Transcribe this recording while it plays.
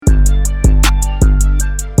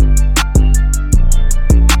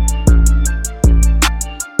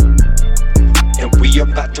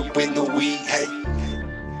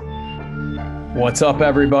What's up,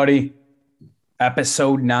 everybody?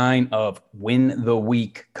 Episode 9 of Win the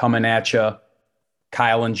Week coming at you.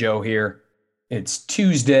 Kyle and Joe here. It's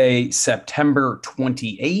Tuesday, September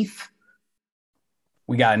 28th.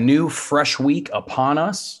 We got a new fresh week upon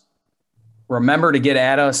us. Remember to get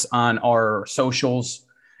at us on our socials.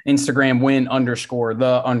 Instagram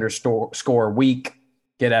win_the_week.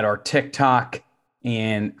 Get at our TikTok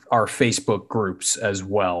and our Facebook groups as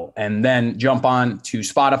well. And then jump on to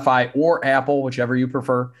Spotify or Apple, whichever you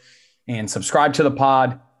prefer, and subscribe to the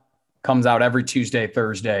pod. Comes out every Tuesday,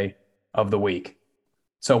 Thursday of the week.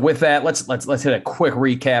 So with that, let's hit a quick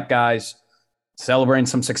recap, guys. Celebrating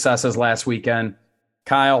some successes last weekend.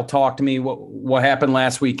 Kyle, talk to me. What happened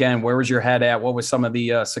last weekend? Where was your head at? What was some of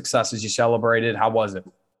the successes you celebrated? How was it?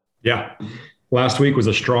 Yeah, last week was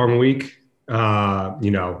a strong week.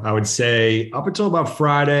 I would say up until about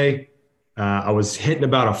Friday, I was hitting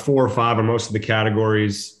about a 4 or 5 on most of the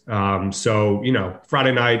categories.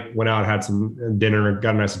 Friday night, went out, had some dinner,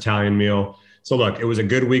 got a nice Italian meal. So look, it was a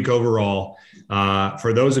good week overall.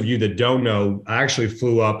 For those of you that don't know, I actually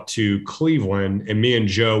flew up to Cleveland and me and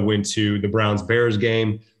Joe went to the Browns-Bears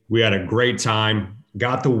game. We had a great time,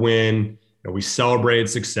 got the win. We celebrated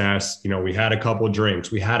success. We had a couple of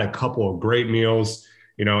drinks. We had a couple of great meals,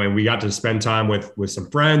 and we got to spend time with some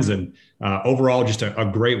friends and overall just a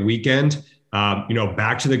great weekend.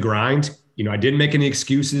 Back to the grind. I didn't make any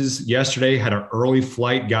excuses yesterday, had an early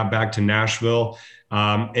flight, got back to Nashville.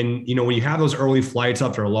 When you have those early flights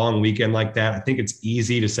after a long weekend like that, I think it's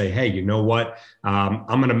easy to say, hey, you know what? I'm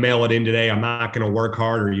going to mail it in today. I'm not going to work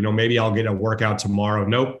hard or, maybe I'll get a workout tomorrow.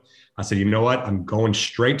 Nope. I said, you know what? I'm going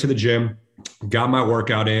straight to the gym. Got my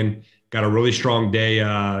workout in, got a really strong day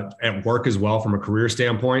at work as well from a career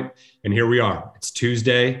standpoint. And here we are. It's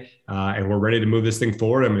Tuesday and we're ready to move this thing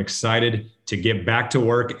forward. I'm excited to get back to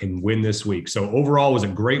work and win this week. So overall, it was a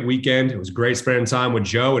great weekend. It was great spending time with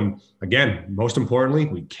Joe. And again, most importantly,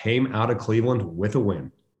 we came out of Cleveland with a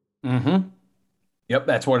win. Mm-hmm. Yep,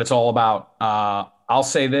 that's what it's all about. I'll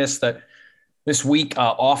say that this week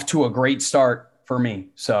off to a great start for me.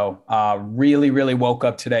 So really woke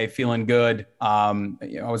up today feeling good. I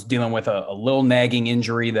was dealing with a little nagging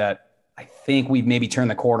injury that I think we've maybe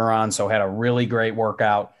turned the corner on. So had a really great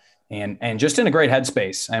workout and just in a great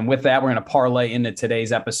headspace. And with that, we're going to parlay into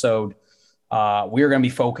today's episode. We are going to be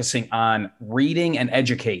focusing on reading and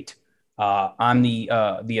educate on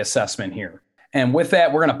the assessment here. And with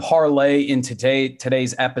that, we're going to parlay into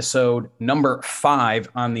today's episode number 5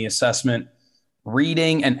 on the assessment,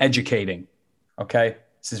 reading and educating. Okay.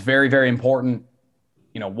 This is very, very important.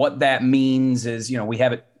 What that means is, we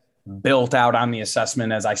have it built out on the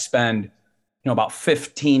assessment as I spend, about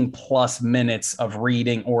 15 plus minutes of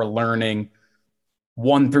reading or learning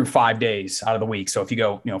 1 through 5 days out of the week. So if you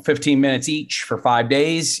go, 15 minutes each for 5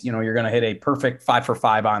 days, you're going to hit a perfect 5 for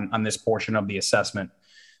 5 on this portion of the assessment.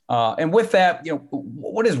 And with that,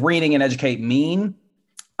 what does reading and educate mean?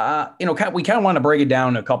 We kind of want to break it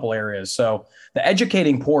down in a couple areas. So the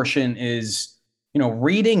educating portion is,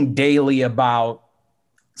 reading daily about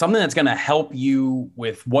something that's going to help you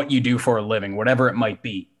with what you do for a living, whatever it might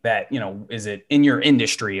be. That, is it in your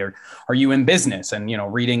industry or are you in business and,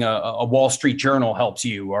 reading a Wall Street Journal helps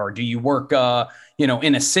you? Or do you work,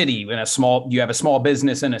 in a city, you have a small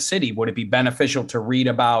business in a city? Would it be beneficial to read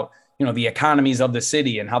about, the economies of the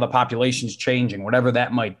city and how the population is changing, whatever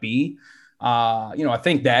that might be? I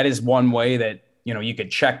think that is one way that, you could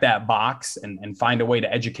check that box and find a way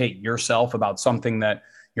to educate yourself about something that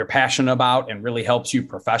you're passionate about and really helps you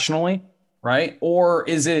professionally, right? Or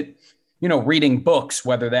is it, reading books,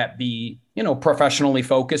 whether that be, professionally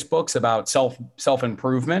focused books about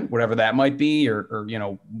self-improvement, whatever that might be, or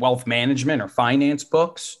wealth management or finance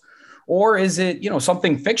books? Or is it,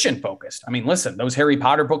 something fiction focused? I mean, listen, those Harry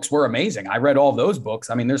Potter books were amazing. I read all of those books.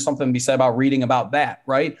 I mean, there's something to be said about reading about that,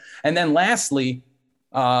 right? And then lastly,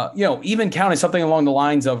 even counting something along the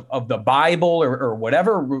lines of the Bible or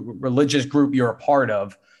whatever religious group you're a part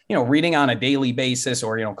of, reading on a daily basis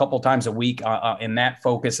or, a couple times a week in that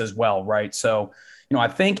focus as well. Right. So, I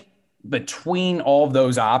think between all of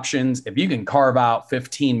those options, if you can carve out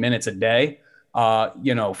 15 minutes a day,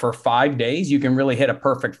 for 5 days, you can really hit a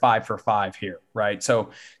perfect 5 for 5 here. Right. So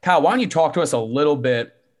Kyle, why don't you talk to us a little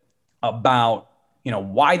bit about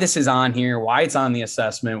why this is on here, why it's on the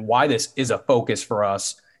assessment, why this is a focus for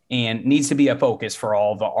us and needs to be a focus for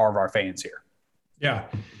all of our fans here. Yeah.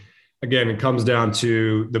 Again, it comes down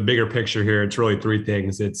to the bigger picture here. It's really 3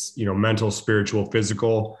 things. It's, mental, spiritual,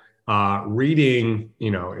 physical. Reading,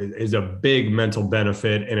 is a big mental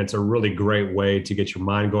benefit, and it's a really great way to get your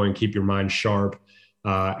mind going, keep your mind sharp.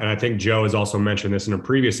 And I think Joe has also mentioned this in a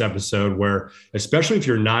previous episode where, especially if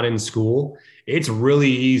you're not in school it's really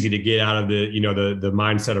easy to get out of the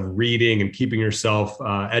mindset of reading and keeping yourself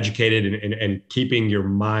educated and keeping your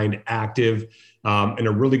mind active. And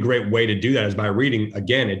a really great way to do that is by reading.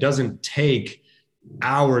 Again, it doesn't take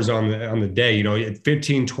hours on the day,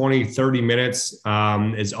 15, 20, 30 minutes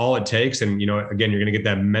is all it takes. And, again, you're going to get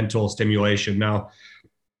that mental stimulation. Now,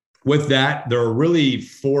 with that, there are really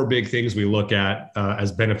four big things we look at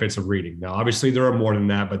as benefits of reading. Now, obviously, there are more than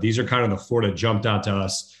that, but these are kind of the four that jumped out to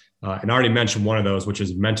us. And I already mentioned one of those, which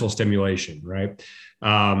is mental stimulation, right?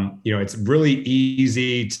 It's really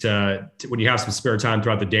easy to when you have some spare time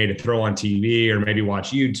throughout the day to throw on TV or maybe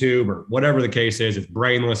watch YouTube or whatever the case is. It's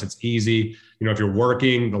brainless. It's easy. If you're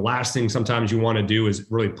working, the last thing sometimes you want to do is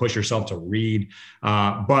really push yourself to read.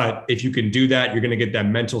 But if you can do that, you're going to get that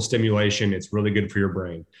mental stimulation. It's really good for your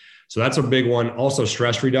brain. So that's a big one. Also,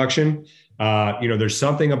 stress reduction. There's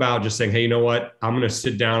something about just saying, hey, you know what? I'm going to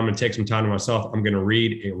sit down. I'm going to take some time to myself. I'm going to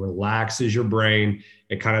read. It relaxes your brain.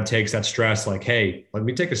 It kind of takes that stress like, hey, let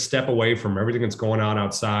me take a step away from everything that's going on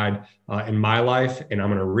outside in my life. And I'm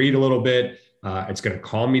going to read a little bit. It's going to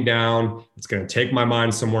calm me down. It's going to take my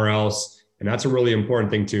mind somewhere else. And that's a really important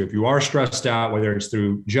thing too. If you are stressed out, whether it's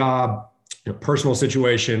through job, personal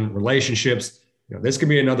situation, relationships, this can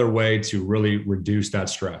be another way to really reduce that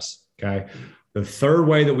stress. Okay. The third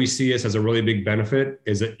way that we see this as a really big benefit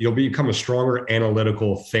is that you'll become a stronger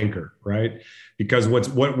analytical thinker, right? Because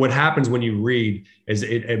what happens when you read is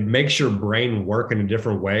it makes your brain work in a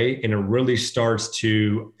different way. And it really starts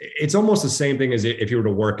to, it's almost the same thing as if you were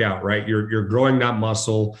to work out, right? You're growing that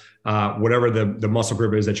muscle, whatever the muscle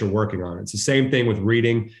group is that you're working on. It's the same thing with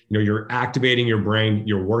reading. You're activating your brain,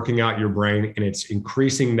 you're working out your brain, and it's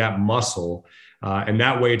increasing that muscle. And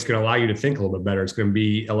that way it's going to allow you to think a little bit better. It's going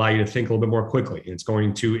to allow you to think a little bit more quickly. It's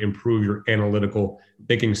going to improve your analytical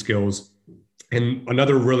thinking skills. And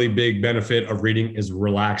another really big benefit of reading is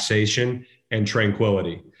relaxation and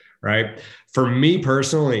tranquility, right? For me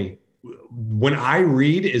personally, when I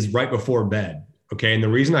read is right before bed. Okay. And the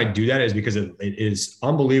reason I do that is because it is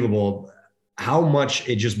unbelievable how much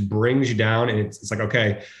it just brings you down. And it's like,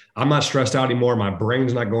 okay, I'm not stressed out anymore. My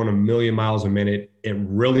brain's not going a million miles a minute. It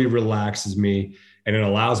really relaxes me and it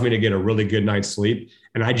allows me to get a really good night's sleep.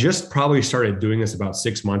 And I just probably started doing this about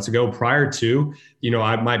 6 months ago. Prior to,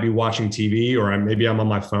 I might be watching TV or maybe I'm on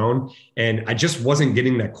my phone and I just wasn't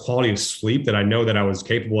getting that quality of sleep that I know that I was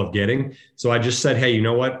capable of getting. So I just said, hey, you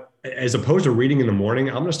know what? As opposed to reading in the morning,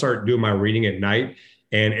 I'm going to start doing my reading at night.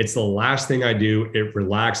 And it's the last thing I do. It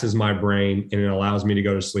relaxes my brain and it allows me to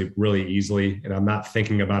go to sleep really easily. And I'm not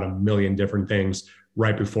thinking about a million different things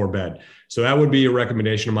right before bed. So that would be a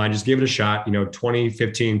recommendation of mine. Just give it a shot, 20,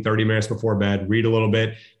 15, 30 minutes before bed, read a little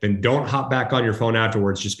bit, then don't hop back on your phone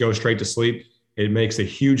afterwards. Just go straight to sleep. It makes a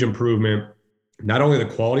huge improvement, not only the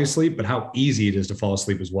quality of sleep, but how easy it is to fall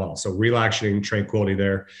asleep as well. So relaxing, tranquility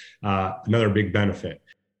there, another big benefit.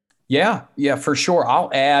 Yeah, for sure. I'll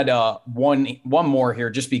add one more here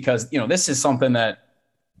just because, this is something that,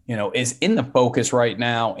 is in the focus right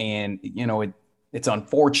now. And, it's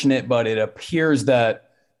unfortunate, but it appears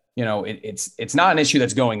that, it's not an issue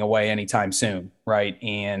that's going away anytime soon. Right.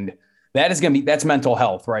 And that's mental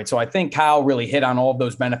health. Right. So I think Kyle really hit on all of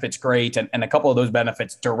those benefits. Great. And a couple of those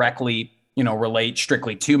benefits directly, relate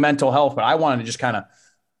strictly to mental health. But I wanted to just kind of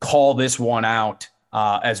call this one out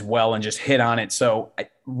as well and just hit on it. So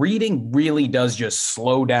reading really does just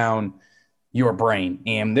slow down your brain.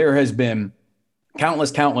 And there has been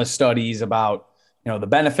countless studies about, the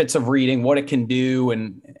benefits of reading, what it can do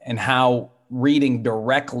and how reading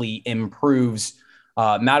directly improves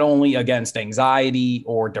not only against anxiety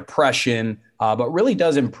or depression, but really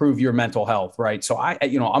does improve your mental health. Right. So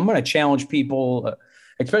I'm going to challenge people,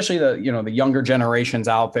 especially the younger generations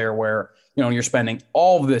out there where, you're spending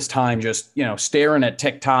all of this time just, staring at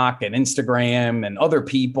TikTok and Instagram and other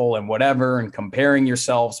people and whatever, and comparing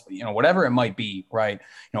yourselves, whatever it might be, right?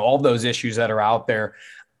 All those issues that are out there.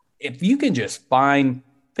 If you can just find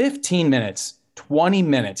 15 minutes, 20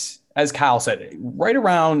 minutes, as Kyle said, right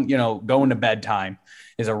around, going to bedtime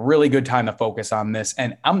is a really good time to focus on this.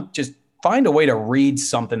 And I'm just find a way to read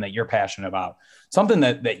something that you're passionate about, something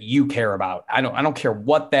that you care about. I don't care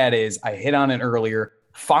what that is. I hit on it earlier.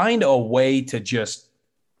 Find a way to just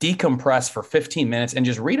decompress for 15 minutes and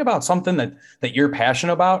just read about something that you're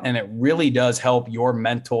passionate about. And it really does help your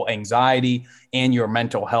mental anxiety and your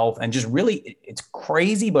mental health. And just really, it's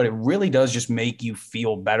crazy, but it really does just make you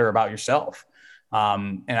feel better about yourself.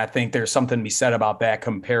 And I think there's something to be said about that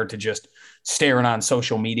compared to just staring on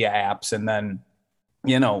social media apps and then,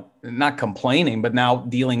 not complaining, but now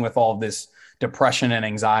dealing with all this depression and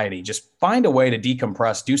anxiety. Just find a way to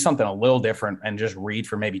decompress, do something a little different, and just read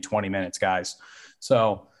for maybe 20 minutes, guys.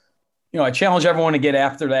 So I challenge everyone to get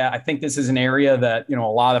after that. I think this is an area that, a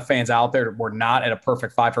lot of the fans out there were not at a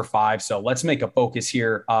perfect 5 for 5. So let's make a focus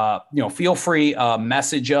here. Feel free,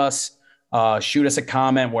 message us, shoot us a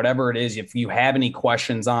comment, whatever it is. If you have any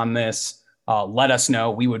questions on this, let us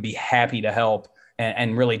know. We would be happy to help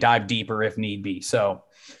and really dive deeper if need be. So,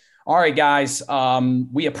 all right, guys,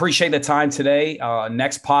 we appreciate the time today.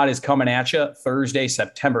 Next pod is coming at you Thursday,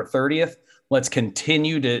 September 30th. Let's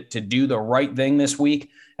continue to do the right thing this week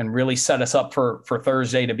and really set us up for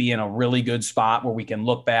Thursday to be in a really good spot where we can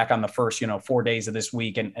look back on the first, 4 days of this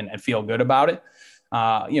week and feel good about it.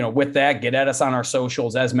 With that, get at us on our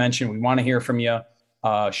socials. As mentioned, we want to hear from you.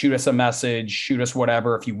 Shoot us a message, shoot us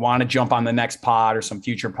whatever. If you want to jump on the next pod or some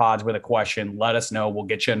future pods with a question, let us know. We'll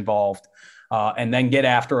get you involved. And then get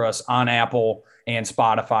after us on Apple and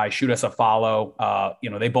Spotify. Shoot us a follow.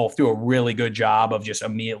 They both do a really good job of just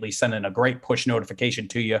immediately sending a great push notification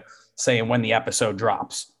to you saying when the episode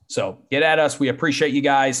drops. So get at us. We appreciate you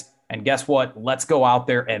guys. And guess what? Let's go out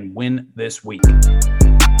there and win this week.